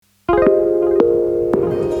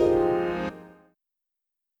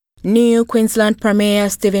New Queensland Premier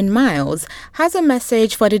Stephen Miles has a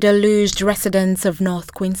message for the deluged residents of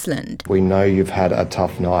North Queensland. We know you've had a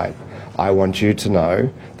tough night. I want you to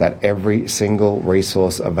know that every single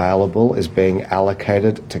resource available is being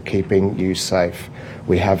allocated to keeping you safe.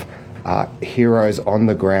 We have heroes on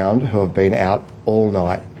the ground who have been out all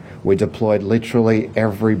night. We deployed literally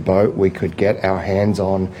every boat we could get our hands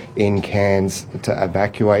on in Cairns to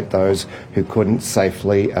evacuate those who couldn't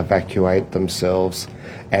safely evacuate themselves,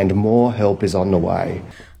 and more help is on the way.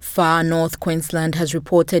 Far North Queensland has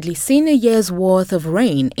reportedly seen a year's worth of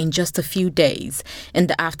rain in just a few days in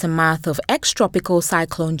the aftermath of ex-tropical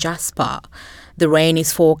Cyclone Jasper. The rain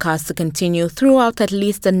is forecast to continue throughout at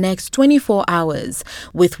least the next 24 hours,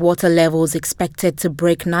 with water levels expected to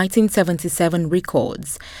break 1977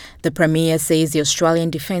 records. The Premier says the Australian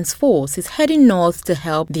Defence Force is heading north to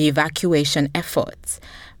help the evacuation efforts.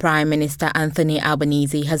 Prime Minister Anthony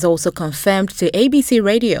Albanese has also confirmed to ABC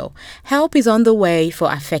Radio help is on the way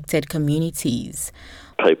for affected communities.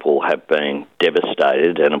 People have been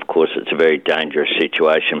devastated, and of course it's a very dangerous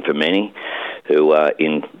situation for many who are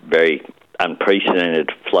in very unprecedented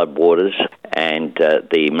floodwaters, and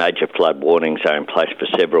the major flood warnings are in place for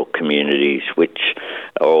several communities which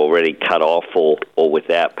are already cut off or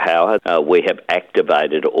without power. We have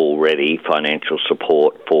activated already financial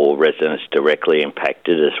support for residents directly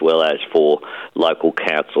impacted, as well as for local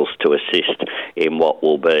councils to assist in what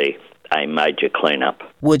will be a major clean-up.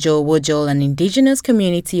 Wujal, an Indigenous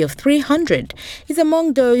community of 300, is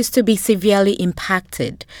among those to be severely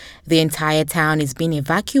impacted. The entire town is being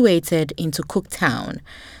evacuated into Cooktown.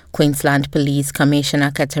 Queensland Police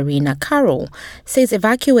Commissioner Katarina Carroll says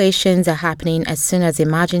evacuations are happening as soon as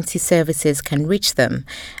emergency services can reach them,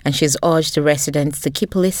 and she's urged the residents to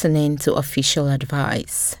keep listening to official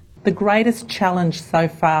advice. The greatest challenge so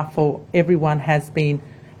far for everyone has been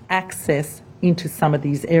access into some of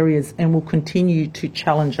these areas, and will continue to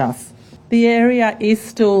challenge us. The area is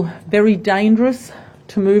still very dangerous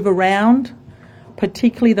to move around,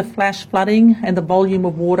 particularly the flash flooding and the volume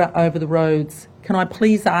of water over the roads. Can I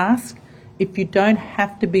please ask, if you don't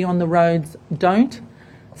have to be on the roads, don't.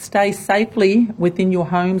 Stay safely within your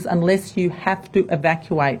homes unless you have to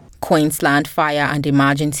evacuate. Queensland Fire and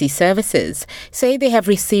Emergency Services say they have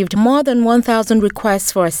received more than 1,000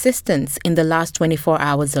 requests for assistance in the last 24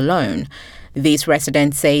 hours alone. These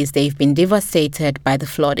residents say they've been devastated by the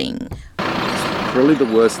flooding. Probably the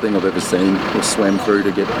worst thing I've ever seen or swam through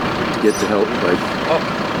to get to help.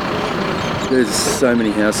 There's so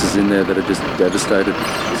many houses in there that are just devastated.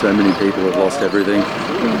 So many people have lost everything.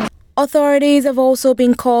 Authorities have also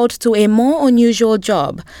been called to a more unusual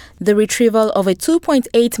job, the retrieval of a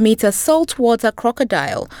 2.8-metre saltwater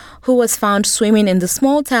crocodile who was found swimming in the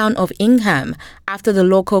small town of Ingham after the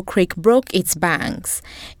local creek broke its banks.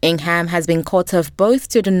 Ingham has been cut off both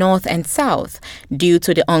to the north and south due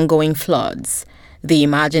to the ongoing floods. The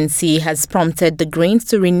emergency has prompted the Greens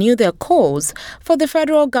to renew their calls for the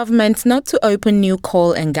federal government not to open new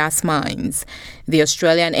coal and gas mines. The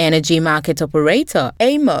Australian Energy Market Operator,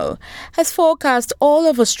 AEMO, has forecast all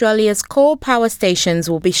of Australia's coal power stations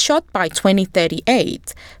will be shut by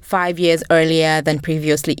 2038, 5 years earlier than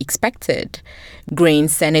previously expected.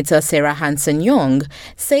 Greens Senator Sarah Hanson-Young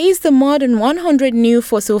says the more than 100 new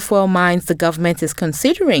fossil fuel mines the government is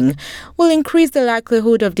considering will increase the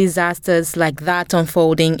likelihood of disasters like that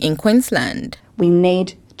unfolding in Queensland. We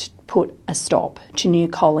need to put a stop to new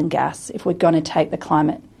coal and gas if we're going to take the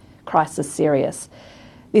climate crisis serious.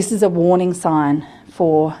 This is a warning sign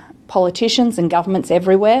for politicians and governments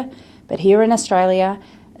everywhere, but here in Australia,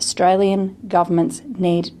 Australian governments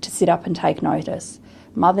need to sit up and take notice.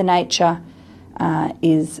 Mother Nature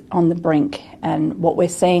is on the brink, and what we're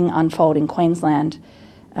seeing unfold in Queensland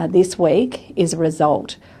this week is a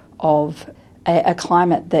result of a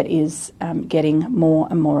climate that is getting more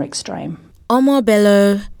and more extreme. Omar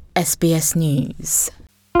Bello, SBS News.